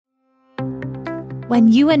When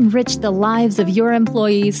you enrich the lives of your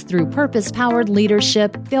employees through purpose-powered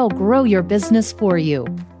leadership, they'll grow your business for you.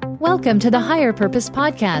 Welcome to the Higher Purpose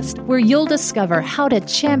Podcast, where you'll discover how to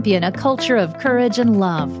champion a culture of courage and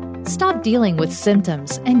love. Stop dealing with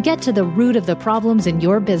symptoms and get to the root of the problems in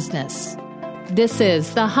your business. This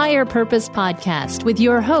is the Higher Purpose Podcast with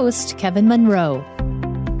your host, Kevin Monroe.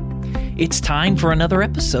 It's time for another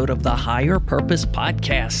episode of the Higher Purpose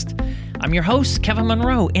Podcast. I'm your host, Kevin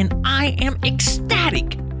Monroe, and I am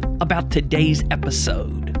ecstatic about today's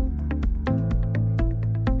episode.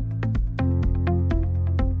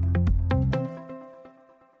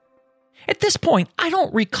 At this point, I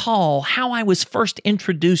don't recall how I was first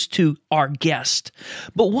introduced to our guest,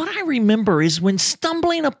 but what I remember is when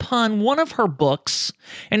stumbling upon one of her books,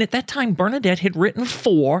 and at that time Bernadette had written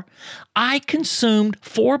 4, I consumed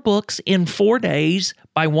 4 books in 4 days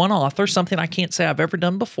by one author, something I can't say I've ever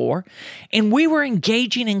done before, and we were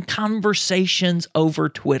engaging in conversations over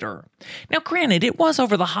Twitter. Now, granted, it was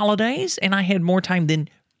over the holidays, and I had more time than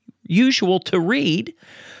usual to read,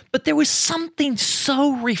 but there was something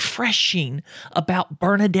so refreshing about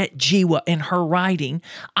Bernadette Jiwa and her writing.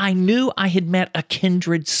 I knew I had met a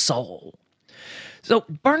kindred soul. So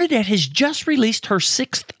Bernadette has just released her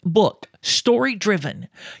 6th book, Story Driven.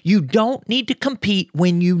 You don't need to compete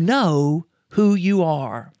when you know who you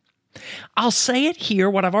are. I'll say it here,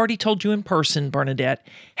 what I've already told you in person, Bernadette.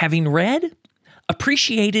 Having read,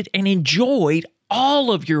 appreciated, and enjoyed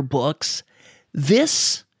all of your books,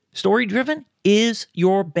 this Story Driven is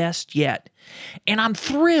your best yet. And I'm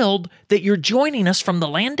thrilled that you're joining us from the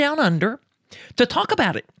land down under to talk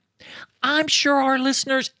about it. I'm sure our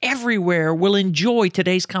listeners everywhere will enjoy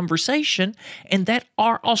today's conversation and that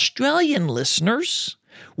our Australian listeners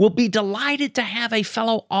will be delighted to have a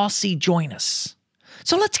fellow Aussie join us.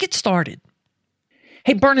 So let's get started.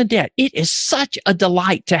 Hey, Bernadette, it is such a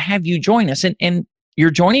delight to have you join us. And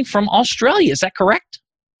you're joining from Australia, is that correct?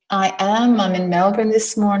 I am. I'm in Melbourne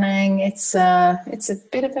this morning. It's a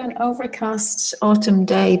bit of an overcast autumn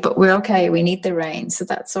day, but we're okay. We need the rain, so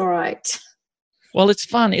that's all right. Well, it's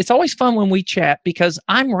fun. It's always fun when we chat because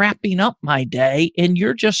I'm wrapping up my day and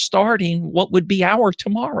you're just starting what would be our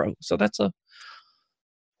tomorrow. So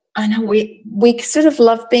I know we sort of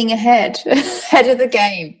love being ahead of the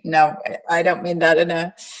game. No, I don't mean that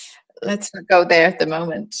let's not go there at the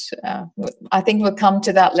moment. I think we'll come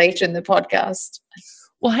to that later in the podcast.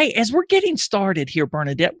 Well, hey, as we're getting started here,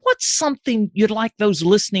 Bernadette, what's something you'd like those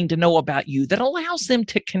listening to know about you that allows them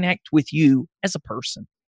to connect with you as a person?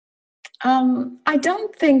 I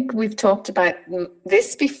don't think we've talked about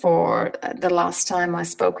this before the last time I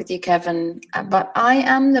spoke with you, Kevin, but I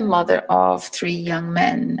am the mother of 3 young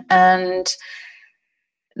men, and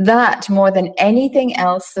that more than anything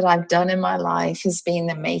else that I've done in my life has been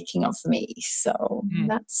the making of me. So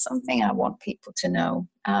that's something I want people to know.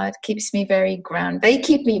 It keeps me very grounded. They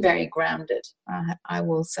keep me very grounded, I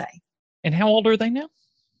will say. And how old are they now?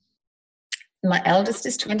 My eldest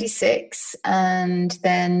is 26, and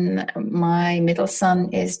then my middle son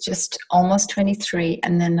is just almost 23,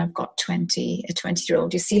 and then I've got a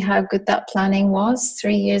 20-year-old. You see how good that planning was,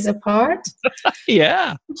 3 years apart?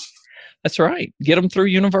 Yeah. That's right. Get them through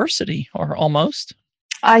university or almost.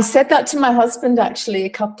 I said that to my husband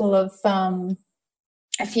actually a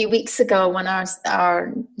few weeks ago when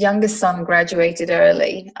our youngest son graduated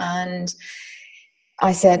early, and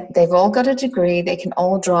I said, they've all got a degree, they can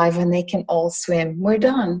all drive, and they can all swim. We're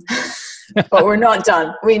done. But we're not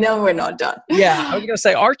done. We know we're not done. Yeah, I was going to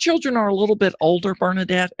say, our children are a little bit older,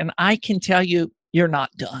 Bernadette, and I can tell you, you're not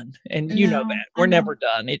done. And you know that. We're never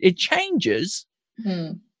done. It changes.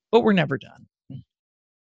 But we're never done.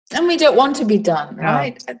 And we don't want to be done,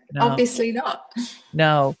 right? No. Obviously not.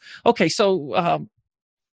 No. Okay, so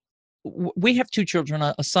we have 2 children,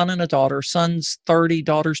 a son and a daughter. Son's 30,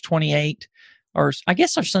 daughter's 28. Or I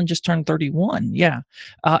guess our son just turned 31. Yeah.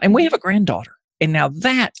 And we have a granddaughter. And now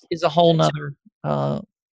that is a whole nother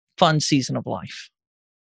fun season of life.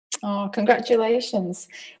 Oh, congratulations.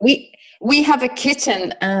 We have a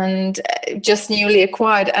kitten and just newly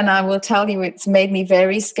acquired, and I will tell you it's made me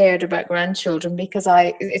very scared about grandchildren because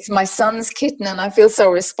it's my son's kitten and I feel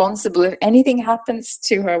so responsible. If anything happens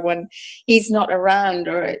to her when he's not around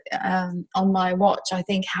or on my watch, I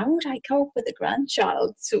think, how would I cope with a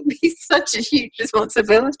grandchild? It would be such a huge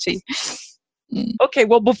responsibility. Okay,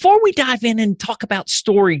 well, before we dive in and talk about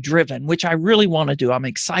Story Driven, which I really want to do, I'm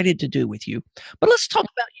excited to do with you, but let's talk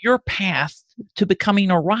about your path to becoming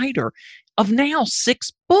a writer of now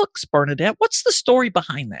 6 books, Bernadette. What's the story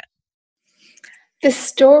behind that? The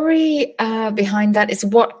story behind that is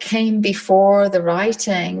what came before the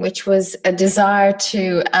writing, which was a desire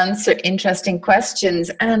to answer interesting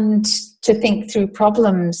questions and to think through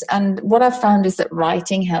problems. And what I've found is that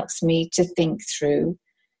writing helps me to think through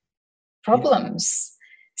problems.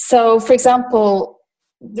 So, for example,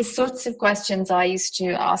 the sorts of questions I used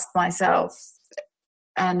to ask myself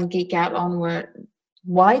and geek out on were,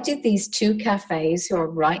 why did these two cafes who are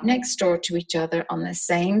right next door to each other on the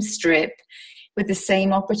same strip with the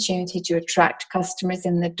same opportunity to attract customers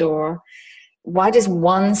in the door, why does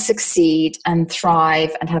one succeed and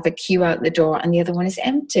thrive and have a queue out the door and the other one is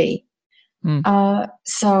empty?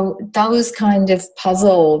 So those kind of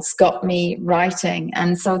puzzles got me writing.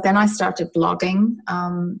 And so then I started blogging.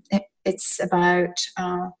 It's about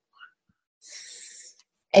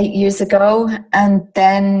 8 years ago. And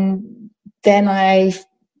then I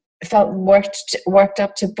felt worked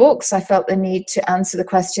up to books. I felt the need to answer the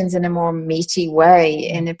questions in a more meaty way,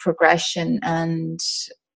 in a progression, and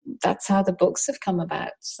that's how the books have come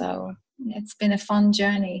about. So it's been a fun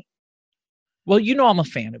journey. Well, I'm a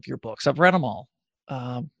fan of your books. I've read them all.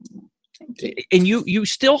 And you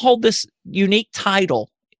still hold this unique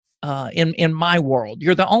title in my world.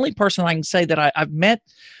 You're the only person I can say that I've met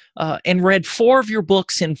and read 4 of your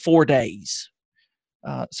books in 4 days.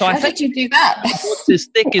 So How I think did you do that? It's as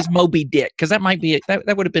thick as Moby Dick, because that might be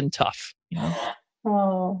that would have been tough.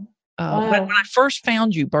 Oh, wow. When I first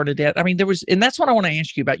found you, Bernadette, I mean, and that's what I want to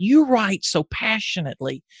ask you about. You write so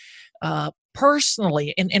passionately,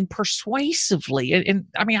 personally, and persuasively, and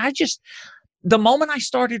I mean, the moment I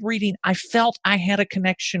started reading, I felt I had a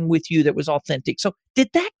connection with you that was authentic. So, did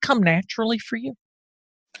that come naturally for you?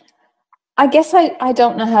 I guess I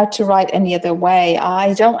don't know how to write any other way.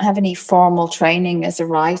 I don't have any formal training as a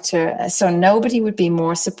writer, so nobody would be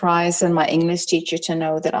more surprised than my English teacher to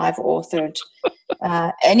know that I've authored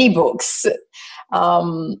any books.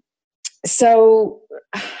 So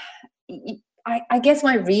I guess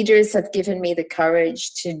my readers have given me the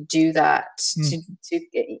courage to do that.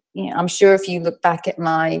 I'm sure if you look back at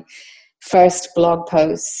my first blog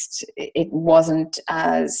post, it wasn't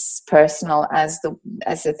as personal as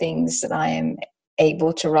the things that I am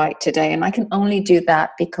able to write today. And I can only do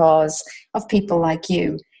that because of people like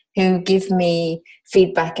you who give me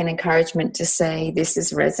feedback and encouragement to say this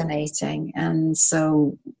is resonating. And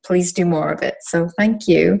so please do more of it. So thank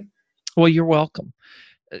you. Well, you're welcome.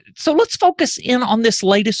 So let's focus in on this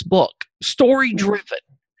latest book, Story Driven.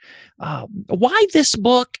 Why this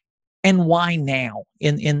book? And why now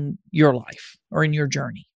in your life or in your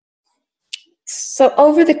journey? So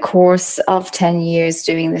over the course of 10 years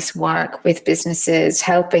doing this work with businesses,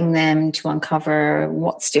 helping them to uncover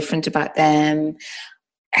what's different about them,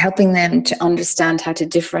 helping them to understand how to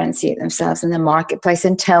differentiate themselves in the marketplace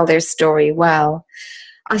and tell their story well,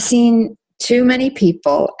 I've seen too many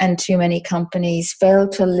people and too many companies fail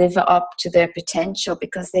to live up to their potential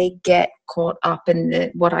because they get caught up in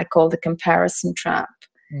what I call the comparison trap.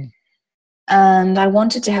 And I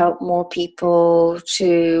wanted to help more people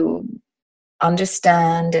to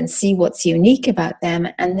understand and see what's unique about them,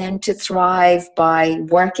 and then to thrive by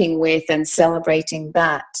working with and celebrating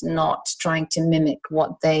that, not trying to mimic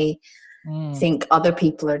what they think other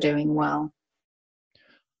people are doing well.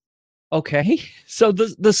 Okay. So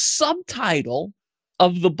the subtitle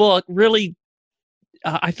of the book really,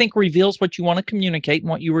 I think, reveals what you want to communicate and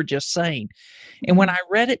what you were just saying. And when I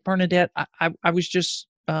read it, Bernadette, I was just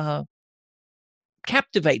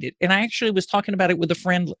captivated. And I actually was talking about it with a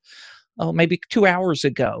friend maybe 2 hours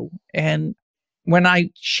ago. And when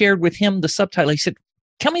I shared with him the subtitle, he said,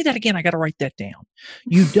 tell me that again. I got to write that down.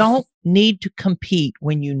 You don't need to compete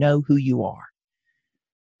when you know who you are.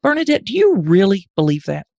 Bernadette, do you really believe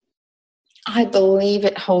that? I believe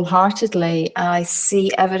it wholeheartedly. I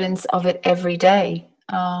see evidence of it every day.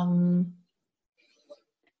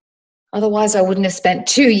 Otherwise, I wouldn't have spent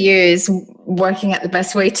 2 years working at the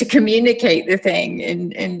best way to communicate the thing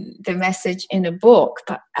in the message in a book.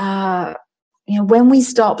 But, when we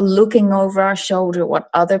stop looking over our shoulder at what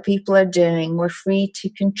other people are doing, we're free to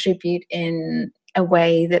contribute in a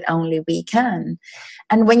way that only we can.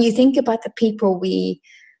 And when you think about the people we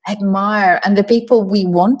admire and the people we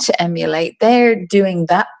want to emulate, they're doing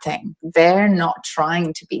that thing. They're not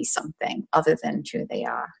trying to be something other than who they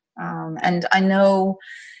are. And I know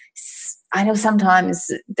sometimes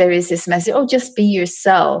there is this message, just be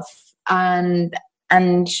yourself. And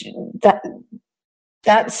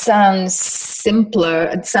that sounds simpler.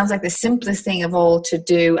 It sounds like the simplest thing of all to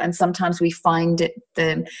do. And sometimes we find it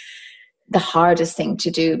the hardest thing to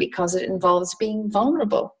do because it involves being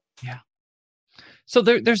vulnerable. Yeah. So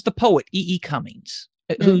there's the poet, E.E. Cummings,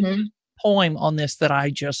 whose poem on this that I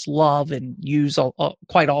just love and use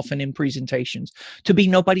quite often in presentations. To be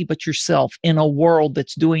nobody but yourself in a world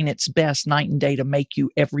that's doing its best night and day to make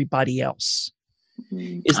you everybody else.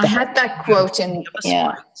 I had that quote in,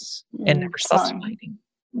 and never stops fighting.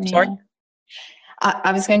 Sorry?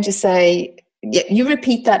 I was going to say, you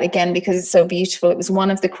repeat that again because it's so beautiful. It was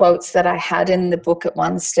one of the quotes that I had in the book at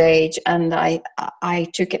one stage, and I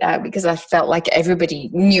took it out because I felt like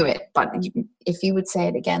everybody knew it. But if you would say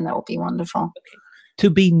it again, that would be wonderful. Okay.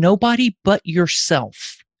 To be nobody but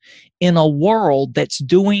yourself in a world that's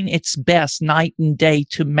doing its best night and day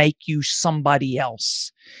to make you somebody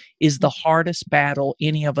else is the hardest battle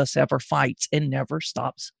any of us ever fights and never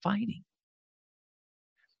stops fighting.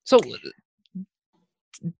 So,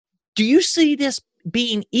 do you see this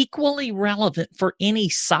being equally relevant for any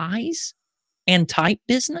size and type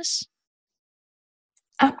business?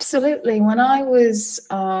 Absolutely. When I was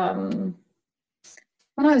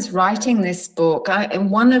writing this book,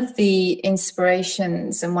 one of the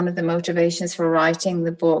inspirations and one of the motivations for writing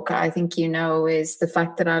the book, I think is the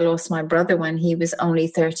fact that I lost my brother when he was only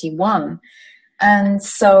 31. And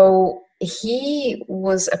so he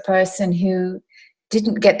was a person who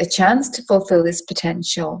didn't get the chance to fulfill his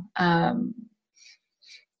potential.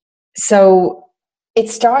 So it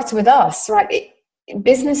starts with us, right?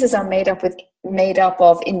 Businesses are made up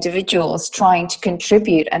of individuals trying to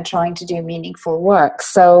contribute and trying to do meaningful work.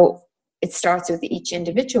 So it starts with each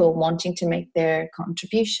individual wanting to make their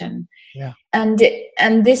contribution. Yeah. And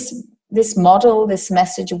this model, this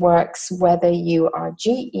message works whether you are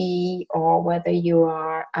GE or whether you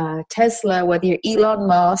are Tesla, whether you're Elon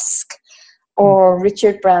Musk or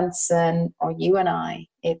Richard Branson or you and I.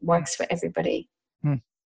 It works for everybody.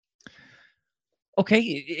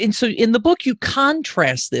 Okay, and so in the book you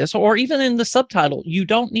contrast this, or even in the subtitle, you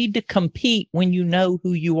don't need to compete when you know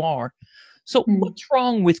who you are. So what's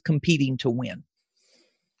wrong with competing to win?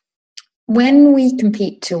 When we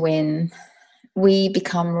compete to win, we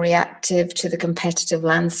become reactive to the competitive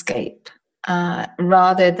landscape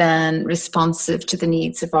rather than responsive to the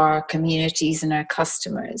needs of our communities and our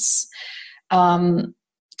customers.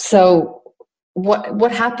 So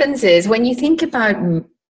what happens is when you think about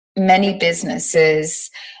many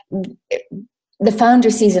businesses, the founder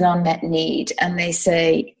sees an unmet need and they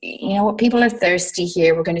say, you know what, people are thirsty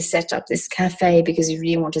here. We're going to set up this cafe because we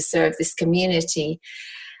really want to serve this community.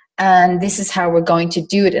 And this is how we're going to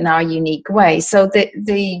do it in our unique way. So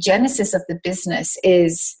the genesis of the business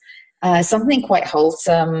is something quite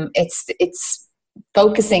wholesome. It's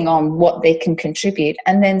focusing on what they can contribute.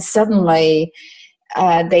 And then suddenly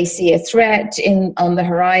they see a threat on the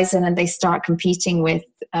horizon and they start competing with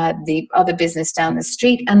the other business down the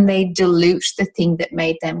street, and they dilute the thing that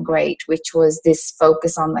made them great, which was this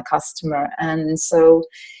focus on the customer. And so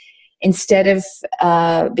instead of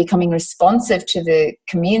becoming responsive to the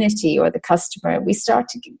community or the customer, we start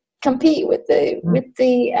to compete with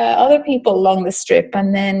the other people along the strip,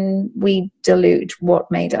 and then we dilute what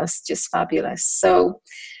made us just fabulous. So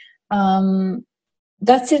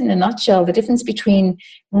that's it in a nutshell, the difference between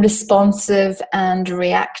responsive and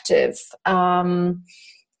reactive.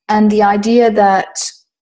 And the idea that,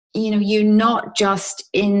 you're not just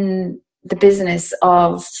in the business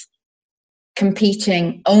of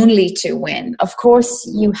competing only to win. Of course,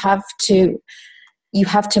 you have to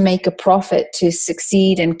make a profit to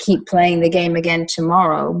succeed and keep playing the game again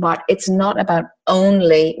tomorrow, but it's not about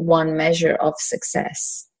only one measure of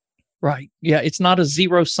success. Right. Yeah, it's not a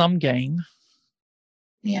zero-sum game.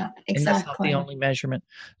 Yeah, exactly. And that's not the only measurement.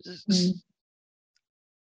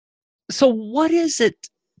 So what is it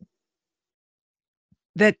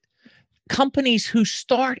that companies who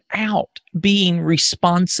start out being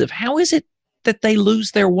responsive, how is it that they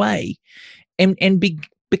lose their way and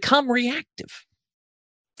become reactive?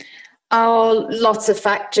 Oh, lots of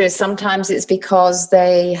factors. Sometimes it's because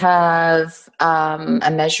they have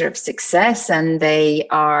a measure of success and they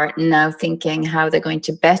are now thinking how they're going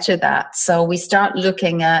to better that. So we start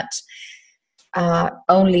looking at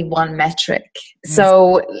only one metric.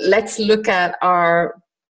 So let's look at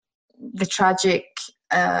the tragic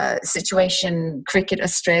situation Cricket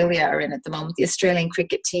Australia are in at the moment. The Australian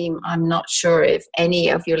cricket team, I'm not sure if any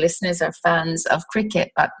of your listeners are fans of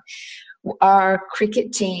cricket, but our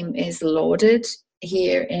cricket team is lauded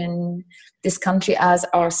here in this country as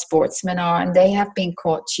our sportsmen are, and they have been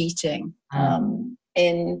caught cheating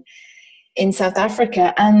in South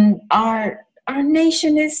Africa. And our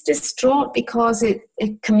nation is distraught because it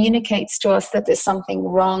communicates to us that there's something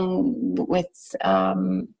wrong with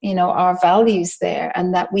our values there,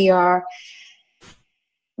 and that we are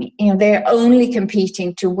they're only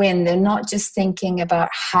competing to win. They're not just thinking about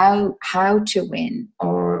how to win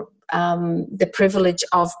or the privilege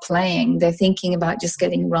of playing. They're thinking about just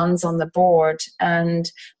getting runs on the board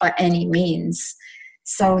and by any means.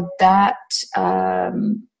 So that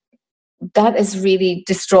has really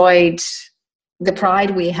destroyed the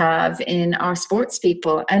pride we have in our sports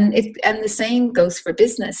people, and the same goes for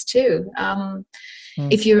business too.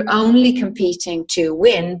 If you're only competing to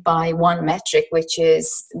win by one metric, which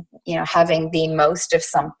is having the most of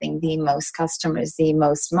something, the most customers, the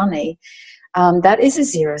most money, that is a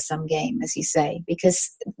zero-sum game, as you say, because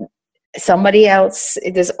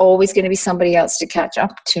there's always going to be somebody else to catch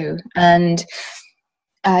up to, and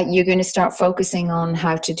you're going to start focusing on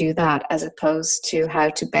how to do that as opposed to how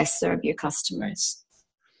to best serve your customers.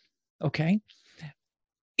 Okay.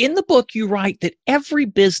 In the book, you write that every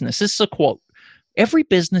business, this is a quote, every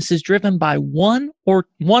business is driven by one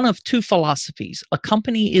of two philosophies. A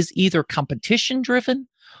company is either competition driven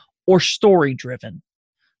or story driven.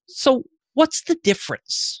 So what's the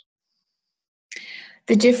difference?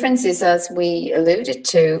 The difference is, as we alluded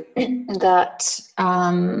to, that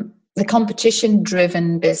the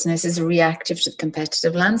competition-driven business is reactive to the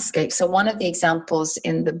competitive landscape. So one of the examples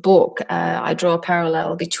in the book, I draw a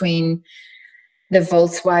parallel between the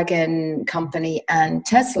Volkswagen company and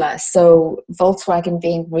Tesla. So Volkswagen,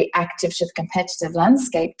 being reactive to the competitive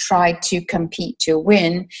landscape, tried to compete to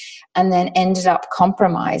win and then ended up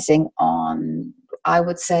compromising on, I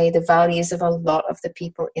would say, the values of a lot of the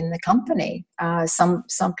people in the company.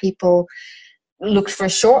 Some people looked for a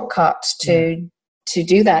shortcut to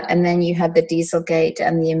do that. And then you had the Dieselgate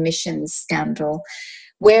and the emissions scandal.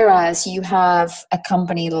 Whereas you have a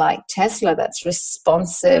company like Tesla that's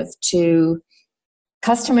responsive to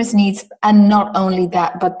customers' needs, and not only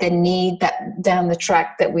that, but the need that down the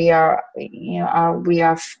track that we are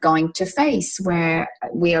going to face, where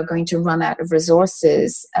we are going to run out of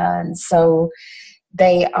resources. And so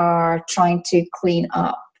they are trying to clean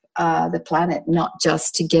up the planet, not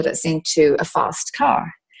just to get us into a fast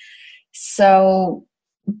car. So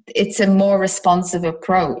it's a more responsive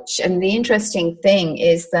approach. And the interesting thing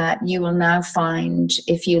is that you will now find,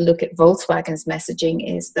 if you look at Volkswagen's messaging,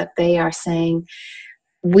 is that they are saying,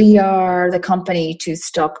 we are the company to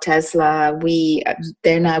stop Tesla.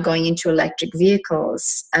 They're now going into electric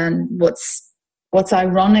vehicles. And what's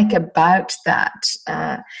ironic about that,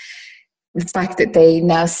 the fact that they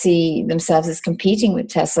now see themselves as competing with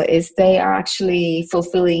Tesla, is they are actually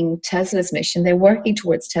fulfilling Tesla's mission. They're working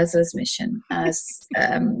towards Tesla's mission,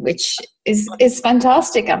 which is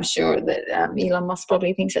fantastic. I'm sure that Elon Musk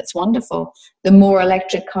probably thinks that's wonderful. The more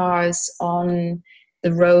electric cars on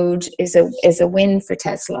the road is a win for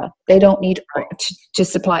Tesla. They don't need to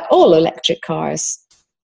supply all electric cars.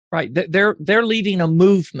 Right. They're leading a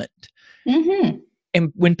movement. Mm-hmm.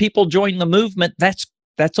 And when people join the movement, that's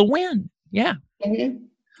a win. Yeah.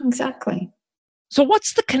 Mm-hmm. Exactly. So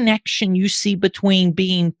what's the connection you see between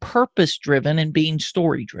being purpose-driven and being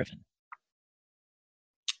story-driven?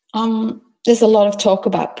 There's a lot of talk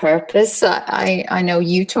about purpose. I know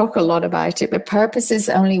you talk a lot about it, but purpose is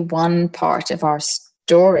only one part of our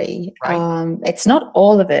story. Right. It's not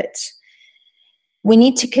all of it. We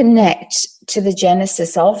need to connect to the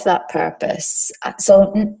genesis of that purpose.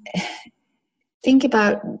 So think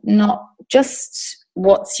about not just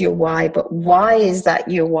what's your why, but why is that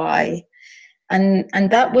your why? And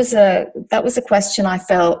that was a question I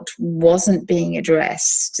felt wasn't being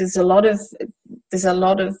addressed. There's a lot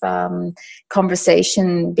of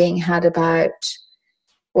conversation being had about,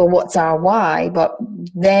 well, what's our why? But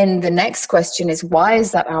then the next question is, why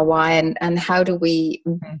is that our why? And how do we?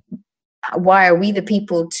 Why are we the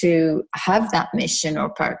people to have that mission or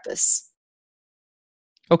purpose?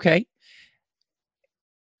 Okay.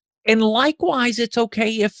 And likewise, it's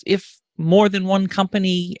okay if more than one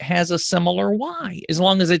company has a similar why, as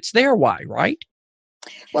long as it's their why, right?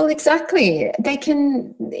 Well, exactly.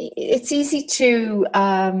 It's easy to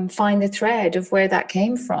find the thread of where that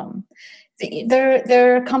came from.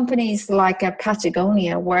 There are companies like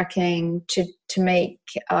Patagonia working to make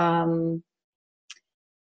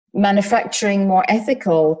manufacturing more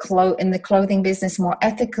ethical, in the clothing business more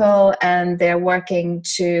ethical, and they're working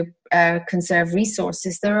to conserve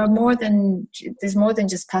resources. There's more than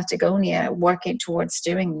just Patagonia working towards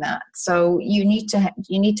doing that. So you need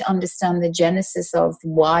to understand the genesis of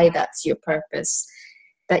why that's your purpose,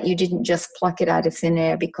 that you didn't just pluck it out of thin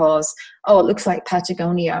air because, oh, it looks like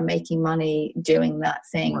Patagonia are making money doing that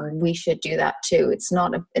thing. We should do that too. It's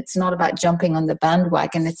not about jumping on the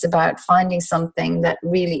bandwagon. It's about finding something that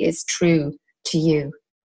really is true to you.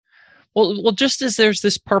 Well, just as there's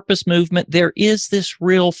this purpose movement, there is this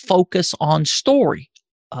real focus on story.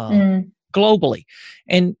 globally,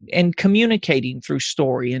 and communicating through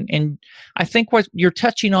story. And I think what you're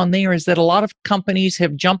touching on there is that a lot of companies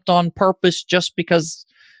have jumped on purpose just because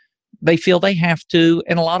they feel they have to,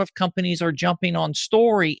 and a lot of companies are jumping on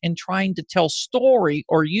story and trying to tell story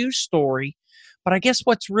or use story. But I guess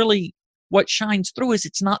what shines through is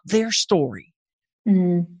it's not their story.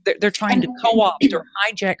 Mm. They're trying to co-opt or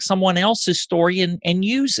hijack someone else's story and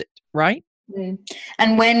use it, right?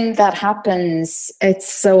 And when that happens,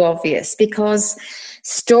 it's so obvious, because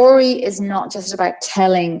story is not just about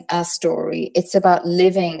telling a story, it's about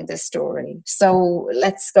living the story. So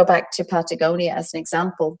let's go back to Patagonia as an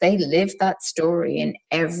example. They live that story in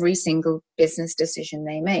every single business decision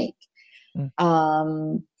they make.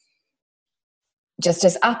 Just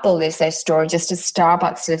as Apple lives their story, just as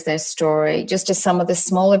Starbucks lives their story, just as some of the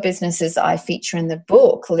smaller businesses I feature in the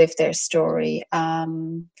book live their story.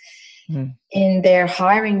 In their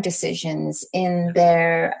hiring decisions, in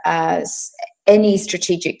their any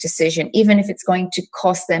strategic decision, even if it's going to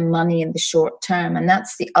cost them money in the short term. And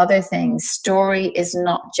that's the other thing. Story is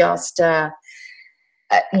not just,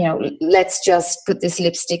 let's just put this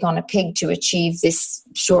lipstick on a pig to achieve this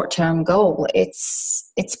short-term goal.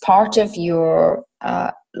 It's part of your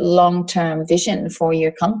long-term vision for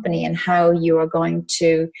your company and how you are going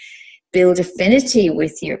to build affinity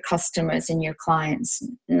with your customers and your clients,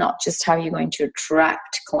 not just how you're going to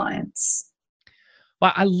attract clients.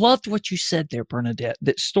 Well, I loved what you said there, Bernadette,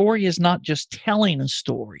 that story is not just telling a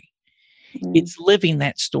story. It's living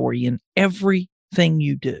that story in everything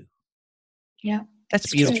you do. Yeah.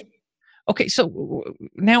 That's beautiful. True. Okay, so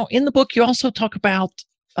now in the book, you also talk about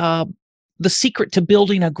the secret to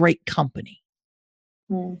building a great company.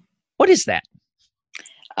 What is that?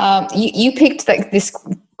 You picked this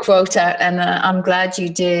quote out, and I'm glad you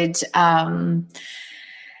did,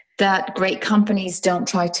 that great companies don't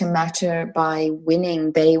try to matter by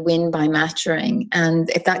winning, they win by mattering. And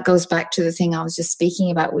if that goes back to the thing I was just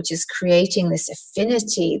speaking about, which is creating this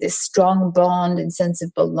affinity, this strong bond and sense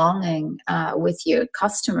of belonging with your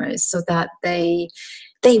customers, so that they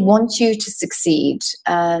want you to succeed,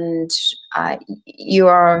 and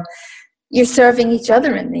you're serving each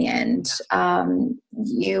other in the end.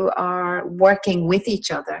 You are working with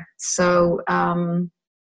each other. So,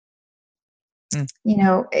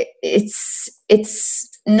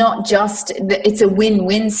 it's not just, it's a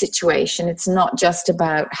win-win situation. It's not just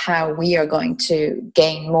about how we are going to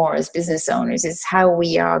gain more as business owners. It's how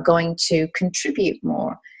we are going to contribute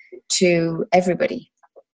more to everybody.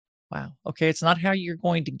 Wow. Okay. It's not how you're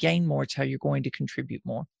going to gain more. It's how you're going to contribute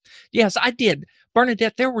more. Yes, I did.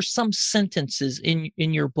 Bernadette, there were some sentences in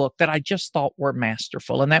your book that I just thought were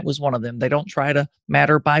masterful. And that was one of them. They don't try to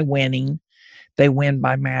matter by winning. They win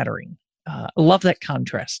by mattering. I love that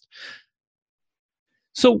contrast.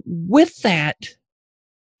 So with that,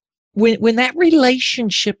 when that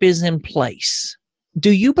relationship is in place,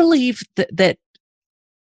 do you believe that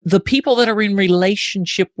the people that are in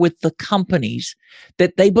relationship with the companies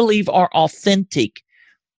that they believe are authentic,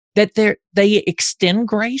 that they extend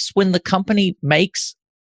grace when the company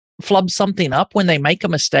flubs something up, when they make a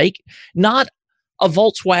mistake? Not a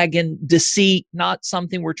Volkswagen deceit, not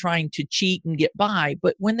something we're trying to cheat and get by,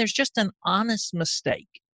 but when there's just an honest mistake.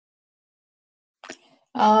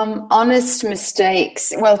 Honest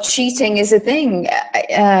mistakes. Well, cheating is a thing,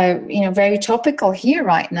 very topical here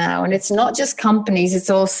right now. And it's not just companies, it's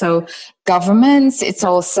also governments, it's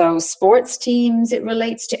also sports teams. It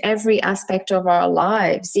relates to every aspect of our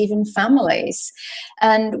lives, even families.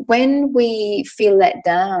 And when we feel let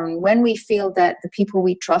down, when we feel that the people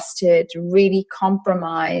we trusted really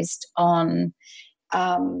compromised on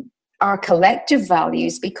our collective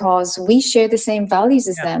values, because we share the same values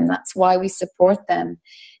as them, that's why we support them,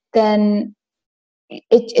 then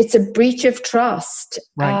it's a breach of trust.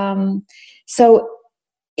 Right. So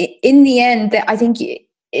in the end, I think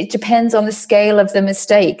it depends on the scale of the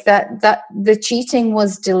mistake. That the cheating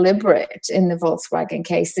was deliberate in the Volkswagen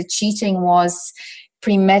case. The cheating was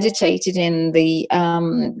premeditated in the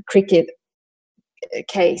cricket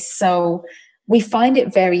case. So we find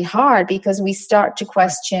it very hard, because we start to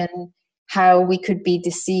question how we could be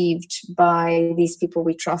deceived by these people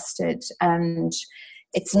we trusted. And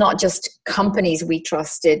it's not just companies we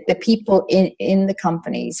trusted, the people in the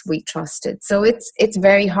companies we trusted. So it's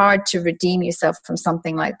very hard to redeem yourself from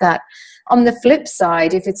something like that. On the flip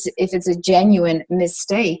side, if it's a genuine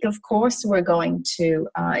mistake, of course we're going to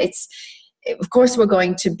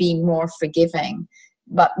be more forgiving.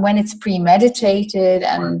 But when it's premeditated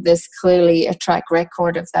and there's clearly a track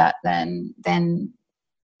record of that, then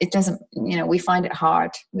it doesn't, we find it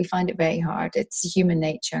hard. We find it very hard. It's human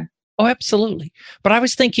nature. Oh, absolutely. But I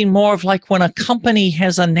was thinking more of like when a company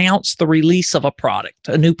has announced the release of a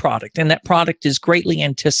new product, and that product is greatly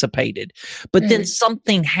anticipated, but then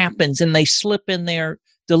something happens and they slip in their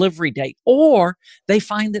delivery date, or they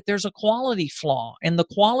find that there's a quality flaw, and the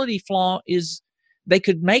quality flaw is they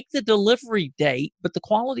could make the delivery date, but the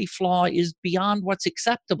quality flaw is beyond what's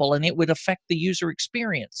acceptable and it would affect the user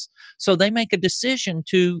experience. So they make a decision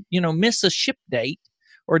to, miss a ship date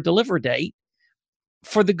or deliver date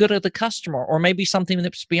for the good of the customer, or maybe something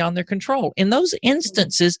that's beyond their control. In those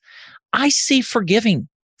instances, I see forgiving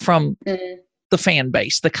from the fan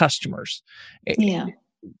base, the customers. Yeah.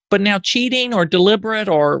 But now cheating or deliberate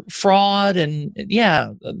or fraud and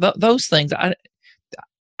those things, I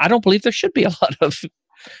don't believe there should be a lot of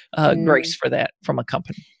grace for that from a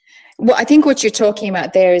company. Well, I think what you're talking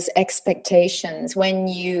about there is expectations when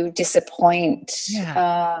you disappoint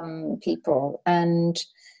people, and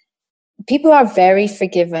people are very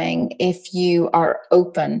forgiving if you are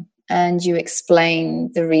open and you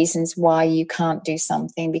explain the reasons why you can't do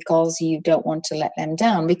something because you don't want to let them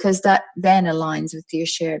down, because that then aligns with your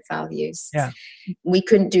shared values. Yeah. We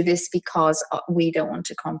couldn't do this because we don't want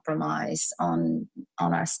to compromise on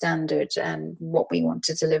our standard and what we want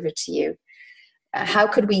to deliver to you. How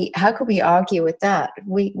could we argue with that?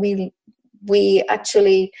 We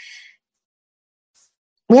actually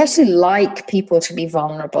like people to be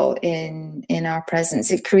vulnerable in our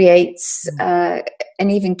presence. It creates an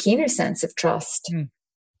even keener sense of trust.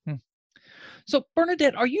 So,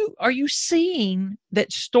 Bernadette, are you seeing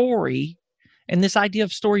that story and this idea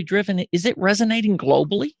of story driven? Is it resonating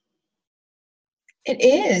globally? It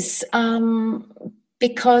is,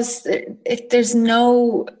 because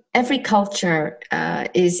every culture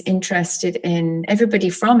is interested in, everybody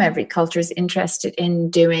from every culture is interested in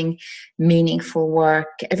doing meaningful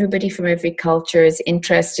work. Everybody from every culture is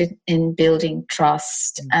interested in building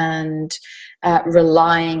trust and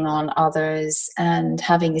relying on others and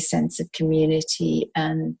having a sense of community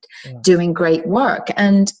and doing great work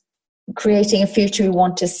and creating a future we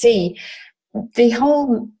want to see. The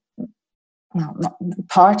whole,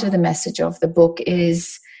 part of the message of the book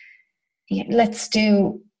is, let's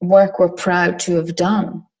do work we're proud to have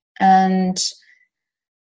done. And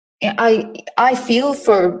I feel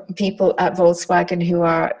for people at Volkswagen who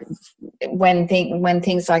are, when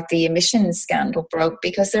things like the emissions scandal broke,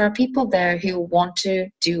 because there are people there who want to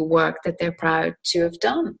do work that they're proud to have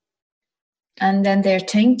done. And then they're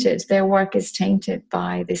tainted. Their work is tainted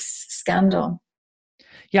by this scandal.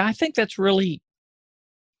 Yeah, I think that's really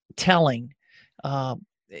telling.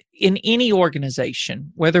 In any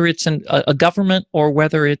organization, whether it's a government or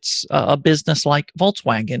whether it's a business like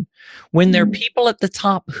Volkswagen, when there are people at the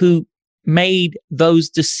top who made those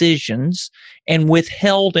decisions and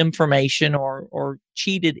withheld information or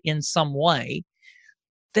cheated in some way,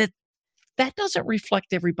 that doesn't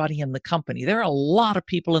reflect everybody in the company. There are a lot of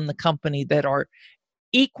people in the company that are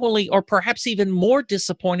equally or perhaps even more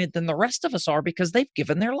disappointed than the rest of us are because they've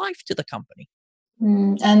given their life to the company.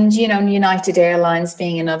 And, United Airlines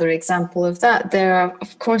being another example of that. There are,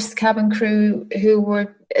 of course, cabin crew who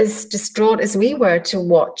were as distraught as we were to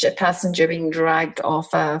watch a passenger being dragged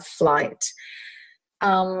off a flight.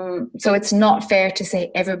 So it's not fair to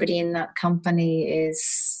say everybody in that company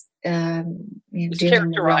is doing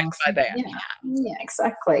characterized by that. Yeah,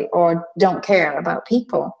 exactly. Or don't care about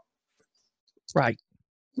people. Right.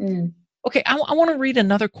 Okay, I want to read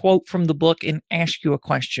another quote from the book and ask you a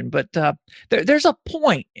question, but there's a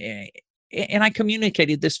point, and I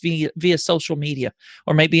communicated this via social media,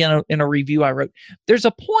 or maybe in a review I wrote. There's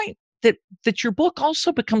a point that your book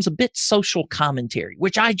also becomes a bit social commentary,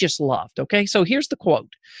 which I just loved. Okay, so here's the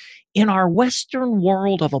quote. In our Western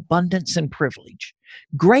world of abundance and privilege,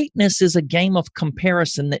 greatness is a game of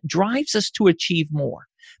comparison that drives us to achieve more.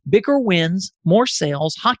 Bigger wins, more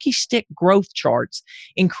sales, hockey stick growth charts,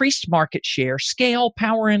 increased market share, scale,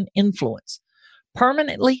 power, and influence.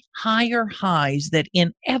 Permanently higher highs that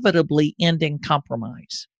inevitably end in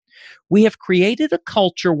compromise. We have created a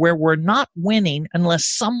culture where we're not winning unless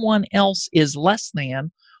someone else is less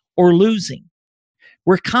than or losing.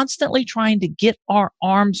 We're constantly trying to get our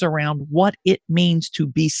arms around what it means to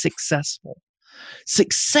be successful.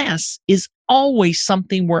 Success is always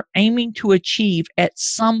something we're aiming to achieve at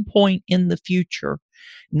some point in the future,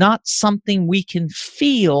 not something we can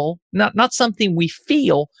feel, not something we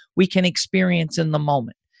feel we can experience in the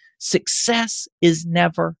moment. Success is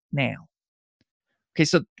never now. Okay,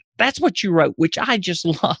 so that's what you wrote, which I just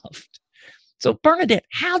loved. So, Bernadette,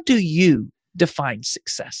 how do you define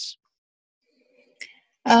success?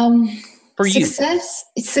 For you?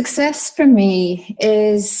 Success for me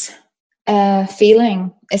is a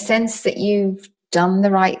feeling, a sense that you've done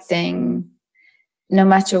the right thing, no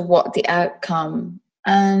matter what the outcome.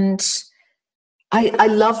 And I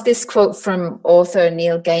love this quote from author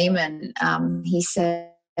Neil Gaiman. He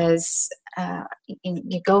says,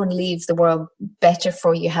 you go and leave the world better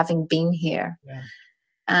for you having been here. Yeah.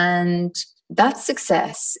 And that's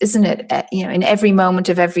success, isn't it? In every moment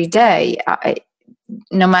of every day,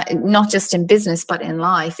 no matter, not just in business, but in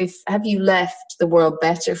life. Have you left the world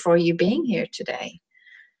better for you being here today?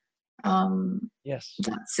 Yes.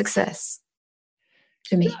 That's success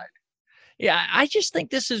to me. Yeah, I just think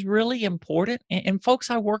this is really important. And folks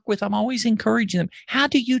I work with, I'm always encouraging them. How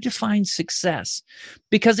do you define success?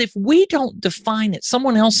 Because if we don't define it,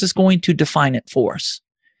 someone else is going to define it for us.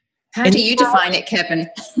 How do you define it, Kevin?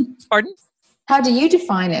 Pardon? How do you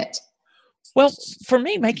define it? Well, for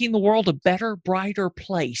me, making the world a better, brighter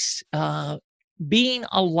place, being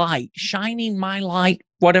a light, shining my light,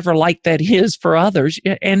 whatever light that is for others.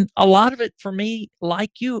 And a lot of it for me,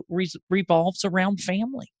 like you, revolves around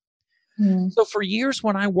family. So for years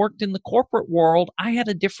when I worked in the corporate world, I had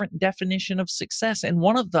a different definition of success. And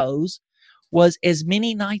one of those was as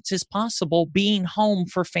many nights as possible being home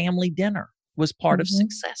for family dinner was part of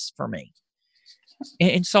success for me.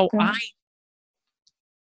 And so I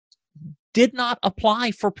did not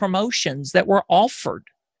apply for promotions that were offered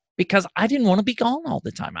because I didn't want to be gone all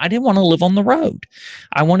the time. I didn't want to live on the road.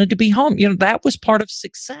 I wanted to be home. That was part of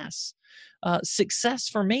success. Success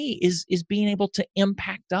for me is being able to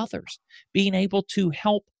impact others, being able to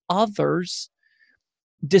help others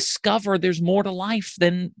discover there's more to life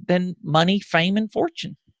than money, fame, and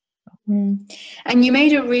fortune. And you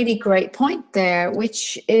made a really great point there,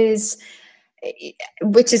 which is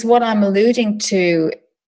what I'm alluding to,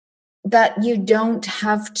 that you don't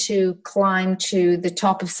have to climb to the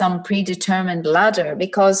top of some predetermined ladder,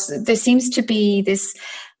 because there seems to be this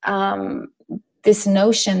this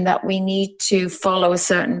notion that we need to follow a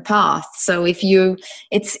certain path. So if you,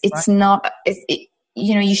 it's right. Not,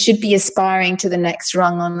 you should be aspiring to the next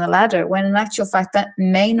rung on the ladder, when in actual fact, that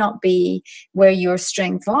may not be where your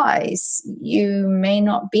strength lies. You may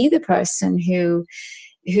not be the person who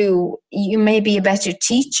you may be a better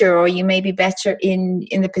teacher, or you may be better in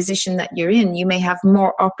the position that you're in. You may have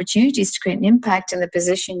more opportunities to create an impact in the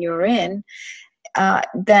position you're in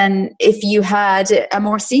than if you had a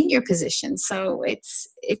more senior position. So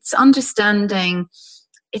it's understanding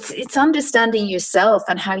yourself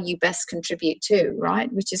and how you best contribute to,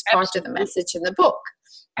 right? Which is part of the message in the book.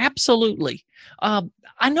 Absolutely.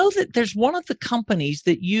 I know that there's one of the companies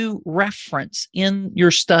that you reference in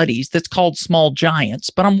your studies that's called Small Giants,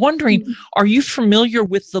 but I'm wondering, are you familiar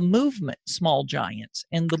with the movement Small Giants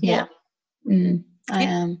in the book? Yeah, I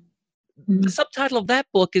am. The subtitle of that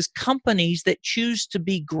book is Companies That Choose to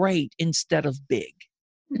Be Great Instead of Big.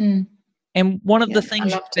 And one of the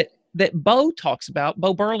things that Bo talks about,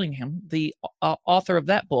 Bo Burlingham, the author of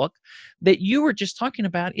that book, that you were just talking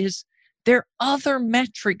about, is there are other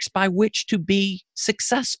metrics by which to be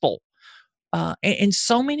successful. And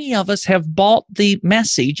so many of us have bought the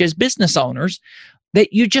message as business owners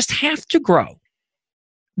that you just have to grow,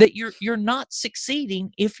 that you're not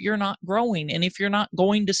succeeding if you're not growing and if you're not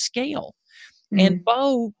going to scale. And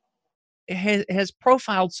Bo has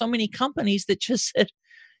profiled so many companies that just said,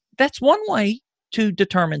 that's one way to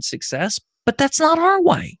determine success, but that's not our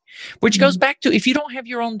way, which goes back to, if you don't have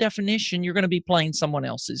your own definition, you're going to be playing someone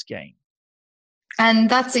else's game. And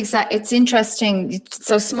that's it's interesting.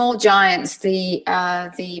 So Small Giants, the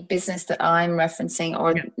business that I'm referencing,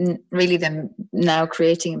 or really them now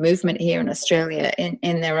creating a movement here in Australia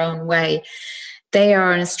in their own way, they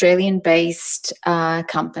are an Australian-based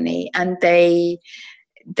company, and they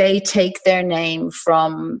take their name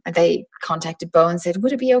from, they contacted Bo and said,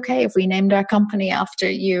 would it be okay if we named our company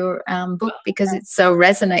after your book, because it so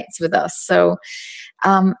resonates with us. So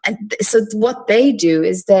so what they do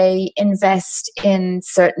is they invest in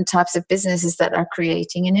certain types of businesses that are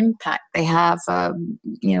creating an impact. They have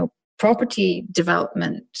property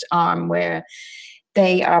development arm where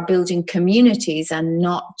they are building communities, and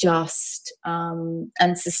not just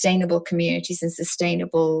and sustainable communities and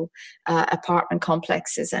sustainable apartment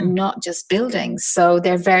complexes, and not just buildings. So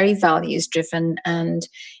they're very values driven, and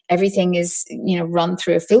everything is run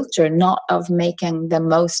through a filter, not of making the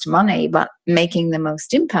most money, but making the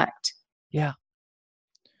most impact. Yeah.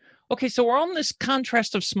 Okay, so we're on this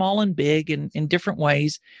contrast of small and big in different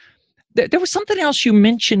ways. There was something else you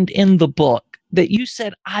mentioned in the book that you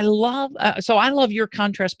said, I love your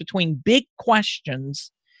contrast between big questions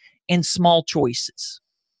and small choices.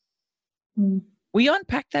 Will you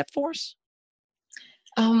unpack that for us?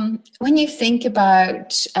 When you think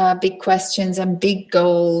about big questions and big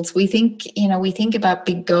goals, we think about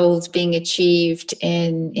big goals being achieved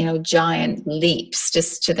in, giant leaps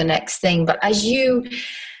just to the next thing. But as you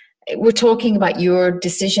were talking about your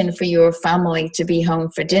decision for your family to be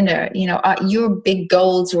home for dinner, your big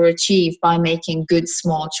goals were achieved by making good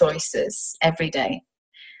small choices every day.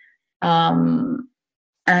 And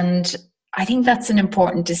I think that's an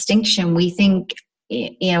important distinction. We think,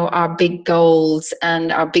 our big goals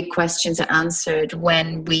and our big questions are answered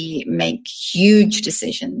when we make huge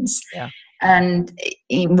decisions. Yeah. And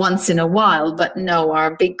once in a while, but no,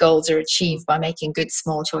 our big goals are achieved by making good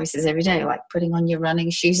small choices every day, like putting on your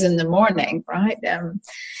running shoes in the morning, right?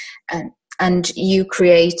 And you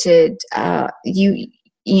created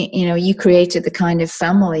you created the kind of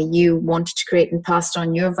family you wanted to create and passed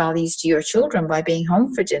on your values to your children by being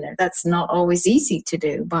home for dinner. That's not always easy to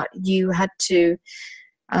do, but you had to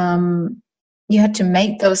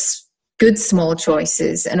make those good small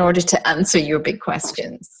choices in order to answer your big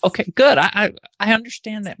questions. Okay, good. I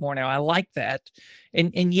understand that more now. I like that.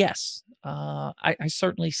 And yes, I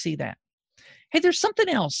certainly see that. Hey, there's something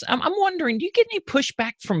else. I'm wondering, do you get any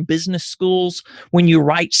pushback from business schools when you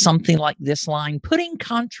write something like this line? Putting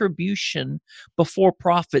contribution before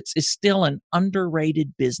profits is still an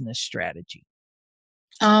underrated business strategy.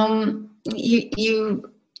 You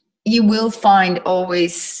will find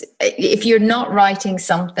always, if you're not writing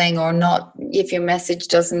something if your message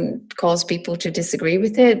doesn't cause people to disagree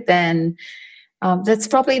with it, then that's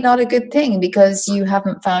probably not a good thing, because you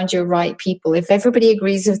haven't found your right people. If everybody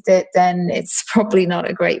agrees with it, then it's probably not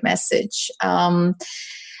a great message.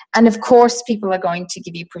 And of course, people are going to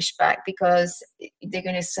give you pushback, because they're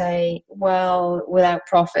going to say, well, without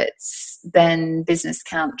profits, then business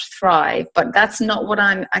can't thrive. But that's not what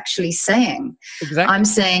I'm actually saying. Exactly.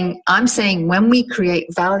 I'm saying when we create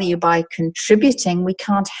value by contributing, we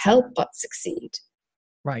can't help but succeed.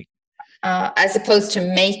 Right. As opposed to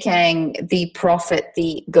making the profit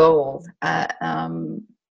the goal.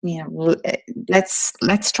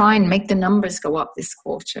 Let's try and make the numbers go up this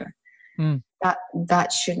quarter.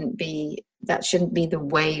 That shouldn't be the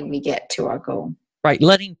way we get to our goal. Right.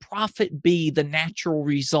 Letting profit be the natural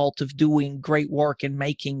result of doing great work and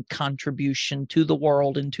making contribution to the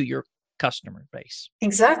world and to your customer base.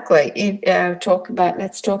 Exactly.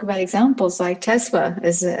 Let's talk about examples like Tesla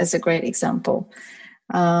as a great example.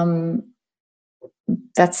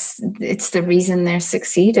 It's the reason they're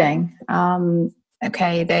succeeding.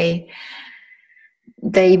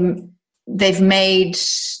 They've made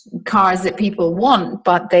cars that people want,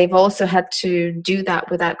 but they've also had to do that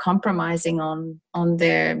without compromising on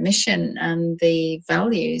their mission and the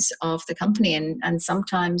values of the company. And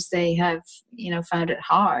sometimes they have, found it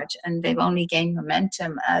hard, and they've only gained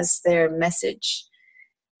momentum as their message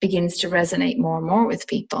begins to resonate more and more with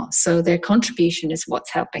people. So their contribution is what's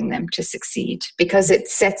helping them to succeed, because it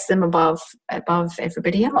sets them above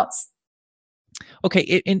everybody else. Okay,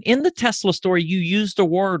 in the Tesla story, you used a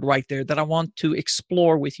word right there that I want to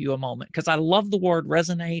explore with you a moment, because I love the word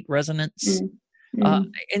resonance.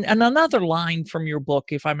 And another line from your book,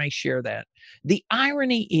 if I may share that. The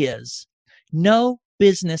irony is, no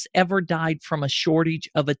business ever died from a shortage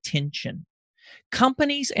of attention.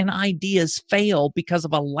 Companies and ideas fail because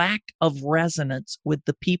of a lack of resonance with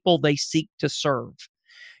the people they seek to serve.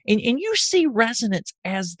 And you see resonance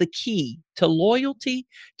as the key to loyalty,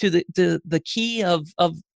 to the key of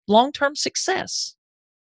long-term success,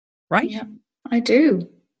 right? Yeah, I do.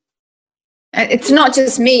 It's not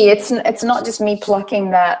just me. It's not just me plucking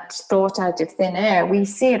that thought out of thin air. We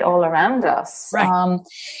see it all around us. Right.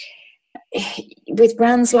 With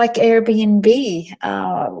brands like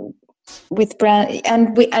Airbnb,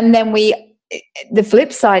 the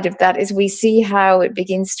flip side of that is we see how it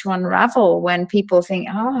begins to unravel when people think,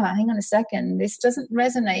 hang on a second, this doesn't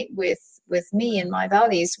resonate with me and my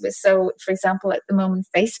values. So, for example, at the moment,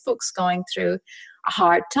 Facebook's going through a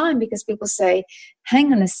hard time because people say,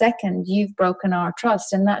 hang on a second, you've broken our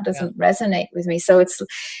trust, and that doesn't resonate with me. So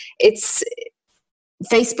it's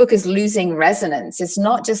Facebook is losing resonance. It's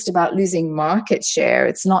not just about losing market share.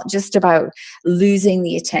 It's not just about losing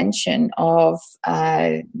the attention of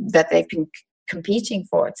that they've been competing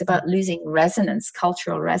for. It's about losing resonance,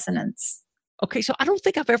 cultural resonance. Okay, so I don't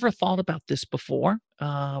think I've ever thought about this before,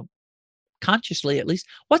 consciously at least.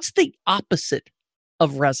 What's the opposite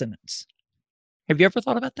of resonance? Have you ever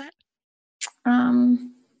thought about that?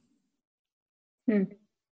 I'm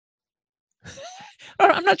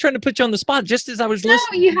not trying to put you on the spot. Just as I was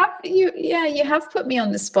listening, you have put me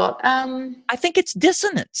on the spot. I think it's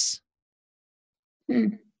dissonance.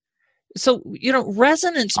 So,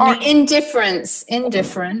 resonance Or means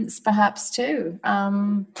indifference perhaps too.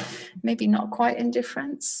 Maybe not quite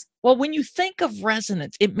indifference. well, when you think of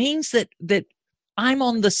resonance, it means that I'm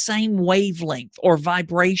on the same wavelength or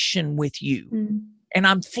vibration with you. And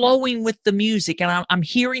I'm flowing with the music, and I'm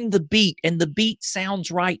hearing the beat, and the beat sounds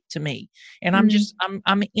right to me. And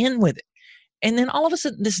I'm in with it. And then all of a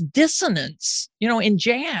sudden, this dissonance, in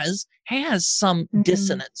jazz has some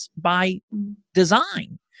dissonance by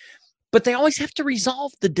design, but they always have to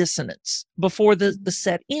resolve the dissonance before the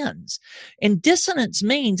set ends. And dissonance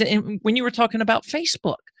means, and when you were talking about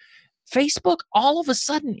Facebook all of a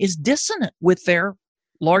sudden is dissonant with their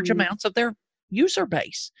large amounts of their user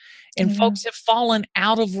base. And folks have fallen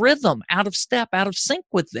out of rhythm, out of step, out of sync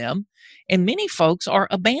with them. And many folks are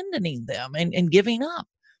abandoning them and giving up.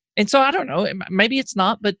 And so I don't know, maybe it's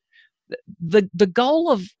not, but the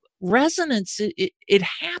goal of resonance, it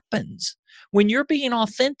happens when you're being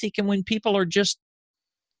authentic and when people are just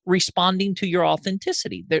responding to your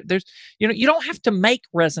authenticity. There's you don't have to make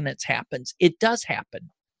resonance happen. It does happen.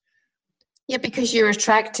 Yeah, because you're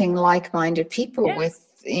attracting like-minded people with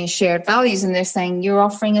shared values, and they're saying you're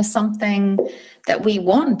offering us something that we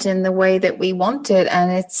want in the way that we want it,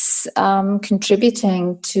 and it's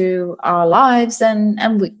contributing to our lives, and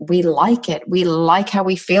we like it. We like how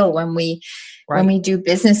we feel when we do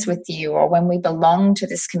business with you, or when we belong to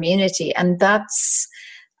this community, and that's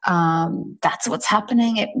what's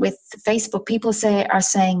happening with Facebook. People are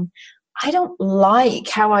saying, I don't like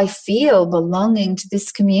how I feel belonging to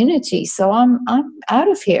this community, so I'm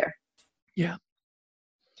out of here. Yeah.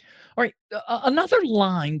 All right. Another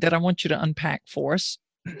line that I want you to unpack for us,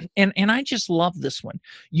 and I just love this one.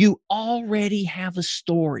 You already have a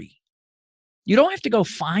story. You don't have to go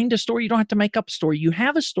find a story. You don't have to make up a story. You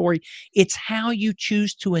have a story. It's how you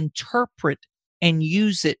choose to interpret and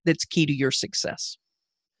use it that's key to your success.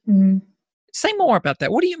 Say more about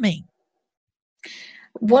that. What do you mean?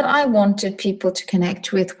 What I wanted people to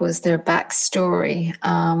connect with was their backstory,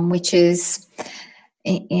 which is,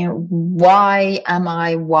 why am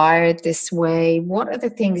I wired this way? What are the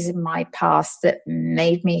things in my past that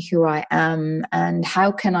made me who I am, and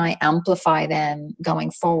how can I amplify them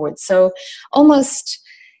going forward? So almost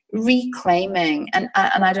reclaiming, and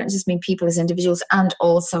I don't just mean people as individuals, and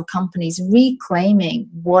also companies, reclaiming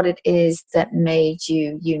what it is that made